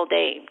fact, the whole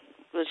day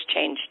was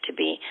changed to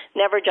be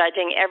never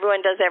judging.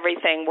 Everyone does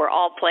everything. We're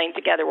all playing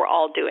together. We're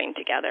all doing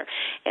together.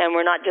 And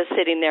we're not just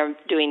sitting there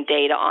doing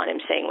data on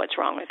him, saying what's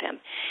wrong with him.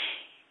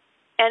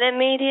 And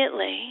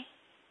immediately,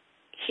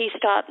 he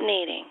stopped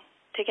needing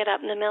to get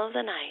up in the middle of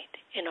the night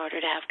in order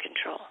to have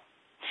control.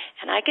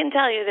 And I can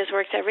tell you this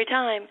works every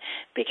time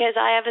because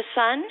I have a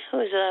son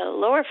who's a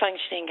lower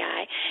functioning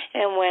guy,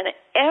 and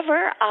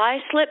whenever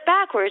I slip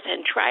backwards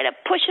and try to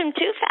push him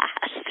too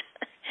fast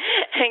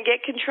and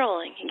get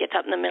controlling, he gets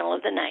up in the middle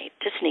of the night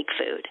to sneak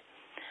food.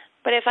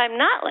 But if I'm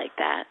not like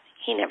that,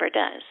 he never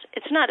does.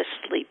 It's not a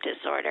sleep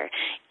disorder.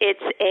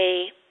 It's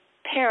a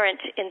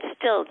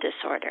parent-instilled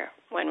disorder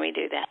when we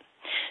do that.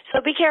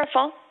 So be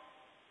careful.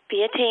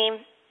 Be a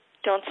team.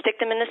 Don't stick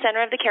them in the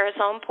center of the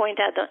carousel and point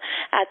at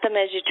them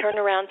as you turn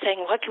around saying,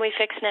 what can we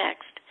fix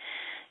next?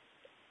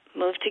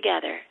 Move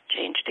together,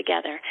 change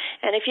together.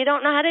 And if you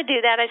don't know how to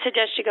do that, I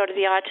suggest you go to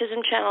the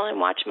Autism channel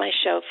and watch my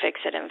show, Fix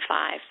It in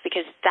 5,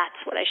 because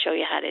that's what I show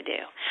you how to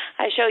do.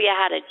 I show you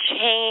how to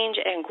change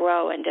and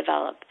grow and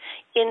develop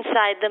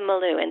inside the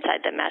milieu,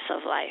 inside the mess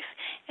of life.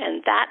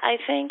 And that, I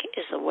think,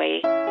 is the way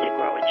to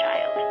grow a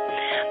child.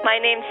 My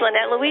name's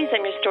Lynette Louise.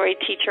 I'm your story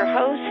teacher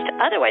host,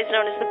 otherwise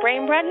known as the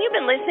Brain Broad, and you've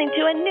been listening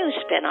to a new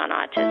spin on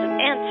Autism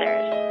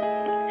Answers.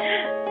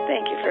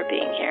 Thank you for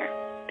being here.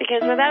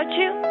 Because without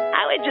you,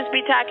 I would just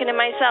be talking to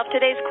myself.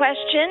 Today's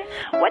question,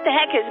 what the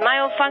heck is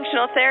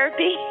myofunctional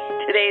therapy?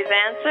 Today's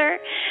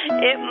answer,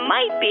 it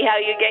might be how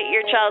you get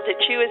your child to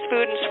chew his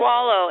food and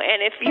swallow.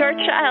 And if your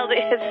child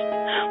is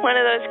one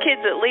of those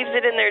kids that leaves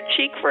it in their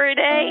cheek for a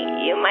day,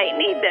 you might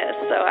need this.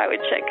 So I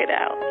would check it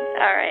out.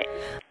 All right.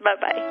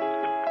 Bye-bye.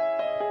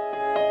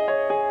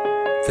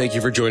 Thank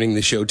you for joining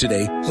the show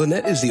today.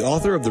 Lynette is the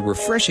author of the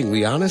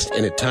refreshingly honest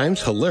and at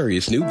times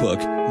hilarious new book,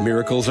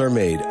 Miracles Are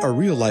Made, a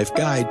real-life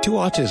guide to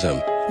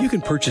autism. You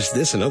can purchase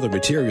this and other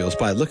materials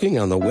by looking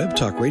on the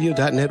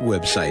webtalkradio.net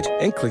website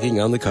and clicking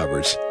on the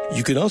covers.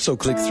 You can also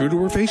click through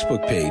to her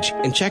Facebook page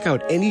and check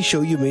out any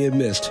show you may have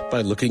missed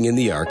by looking in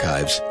the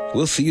archives.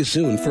 We'll see you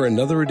soon for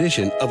another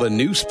edition of A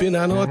New Spin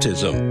on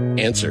Autism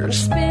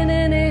Answers.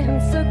 Spinning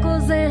in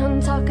circles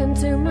and talking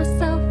to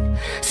myself.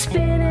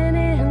 Spinning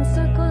in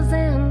circles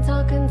and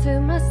talking to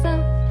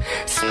myself.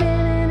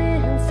 Spinning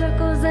in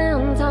circles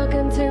and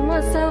talking to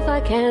myself.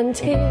 I can't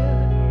hear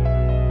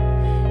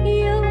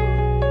you.